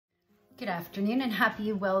Good afternoon and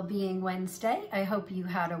happy Wellbeing Wednesday. I hope you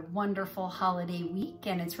had a wonderful holiday week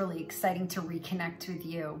and it's really exciting to reconnect with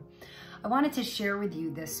you. I wanted to share with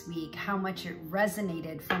you this week how much it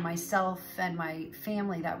resonated for myself and my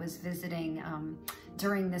family that was visiting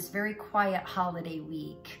during this very quiet holiday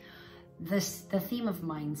week. The theme of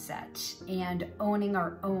mindset and owning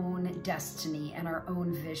our own destiny and our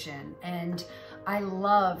own vision. And I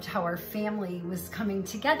loved how our family was coming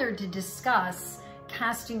together to discuss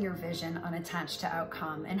casting your vision unattached to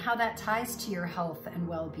outcome and how that ties to your health and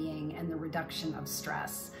well-being and the reduction of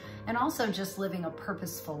stress, and also just living a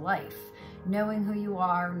purposeful life, knowing who you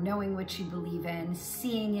are, knowing what you believe in,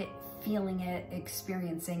 seeing it, feeling it,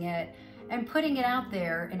 experiencing it, and putting it out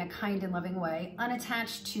there in a kind and loving way,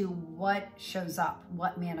 unattached to what shows up,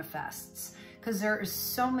 what manifests. Because there are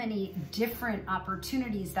so many different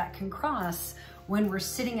opportunities that can cross when we're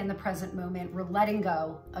sitting in the present moment. We're letting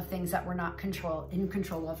go of things that we're not in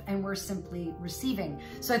control of, and we're simply receiving.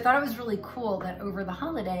 So I thought it was really cool that over the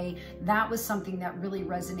holiday, that was something that really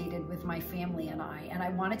resonated with my family and I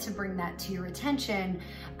wanted to bring that to your attention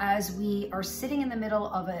as we are sitting in the middle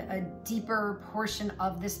of a deeper portion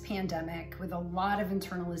of this pandemic with a lot of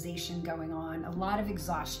internalization going on, a lot of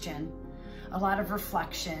exhaustion, a lot of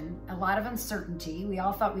reflection, a lot of uncertainty. We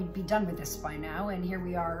all thought we'd be done with this by now, and here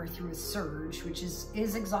we are through a surge, which is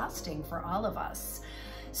exhausting for all of us.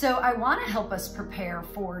 So I want to help us prepare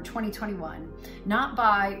for 2021, not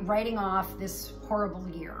by writing off this horrible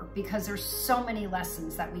year, because there's so many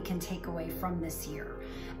lessons that we can take away from this year.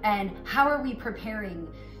 And how are we preparing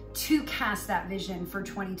to cast that vision for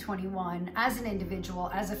 2021 as an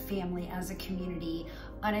individual, as a family, as a community,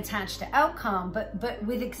 unattached to outcome, but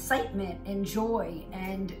with excitement and joy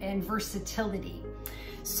and versatility.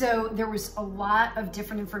 So there was a lot of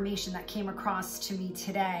different information that came across to me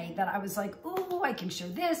today that I was like, oh, I can show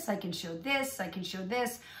this, I can show this, I can show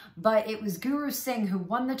this. But it was Guru Singh who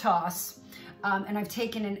won the toss. And I've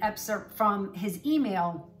taken an excerpt from his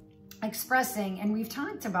email expressing, and we've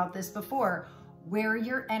talked about this before, where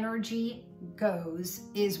your energy goes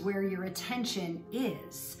is where your attention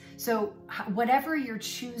is. So whatever you're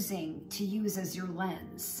choosing to use as your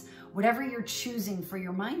lens, whatever you're choosing for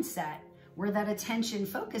your mindset, where that attention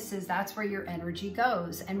focuses, that's where your energy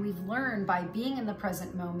goes. And we've learned by being in the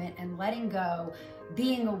present moment and letting go,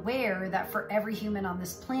 being aware that for every human on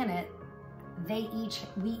this planet, we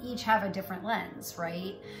each have a different lens,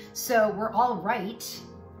 right? So we're all right.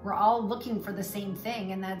 We're all looking for the same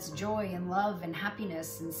thing, and that's joy and love and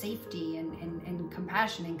happiness and safety and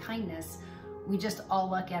compassion and kindness. We just all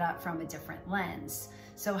look at it from a different lens.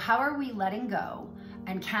 So how are we letting go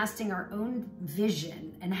and casting our own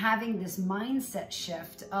vision and having this mindset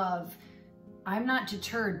shift of, I'm not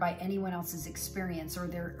deterred by anyone else's experience or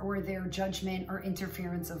their judgment or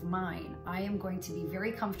interference of mine. I am going to be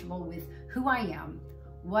very comfortable with who I am,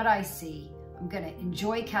 what I see. I'm going to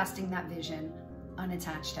enjoy casting that vision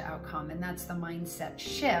unattached to outcome. And that's the mindset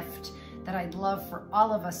shift that I'd love for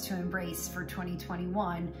all of us to embrace for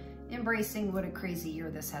 2021, embracing what a crazy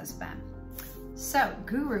year this has been. So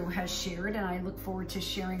Guru has shared, and I look forward to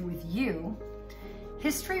sharing with you,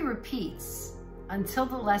 history repeats until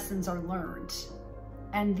the lessons are learned.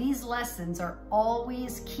 And these lessons are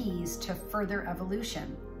always keys to further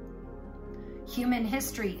evolution. Human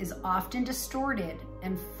history is often distorted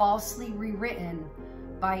and falsely rewritten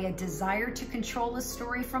by a desire to control a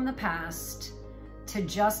story from the past, to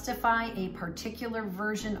justify a particular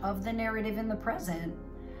version of the narrative in the present,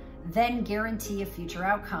 then guarantee a future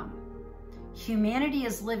outcome. Humanity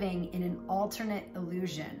is living in an alternate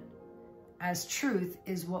illusion, as truth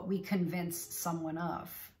is what we convince someone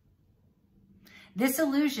of. This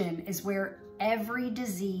illusion is where every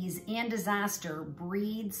disease and disaster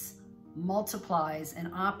breeds, multiplies,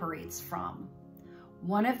 and operates from.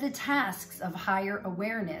 One of the tasks of higher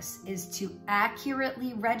awareness is to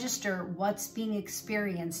accurately register what's being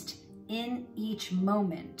experienced in each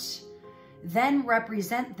moment, then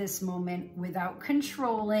represent this moment without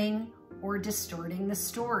controlling or distorting the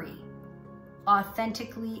story,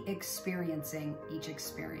 authentically experiencing each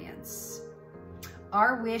experience.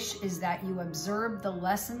 Our wish is that you observe the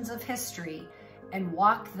lessons of history and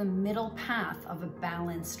walk the middle path of a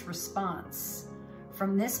balanced response.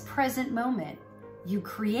 From this present moment, you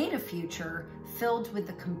create a future filled with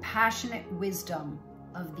the compassionate wisdom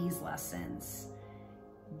of these lessons.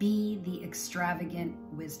 Be the extravagant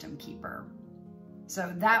wisdom keeper.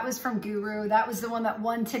 So that was from Guru. That was the one that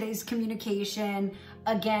won today's communication.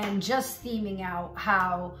 Again, just theming out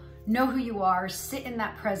how know who you are, sit in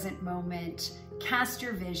that present moment, cast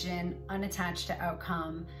your vision unattached to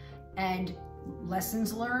outcome, and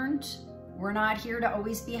lessons learned, We're not here to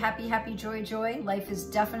always be happy, happy, joy, joy. Life is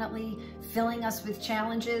definitely filling us with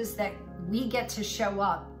challenges that we get to show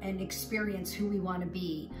up and experience who we want to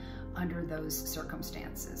be under those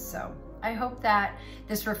circumstances. So I hope that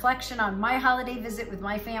this reflection on my holiday visit with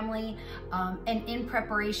my family and in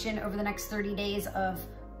preparation over the next 30 days of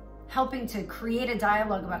helping to create a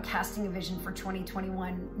dialogue about casting a vision for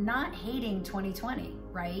 2021, not hating 2020,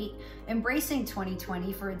 right? Embracing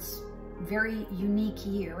 2020 for its very unique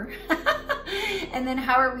year. And then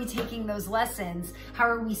how are we taking those lessons? How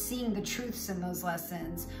are we seeing the truths in those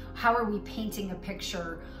lessons? How are we painting a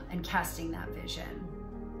picture and casting that vision?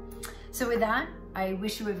 So with that, I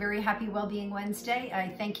wish you a very happy Wellbeing Wednesday. I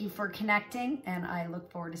thank you for connecting, and I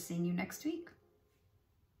look forward to seeing you next week.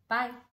 Bye.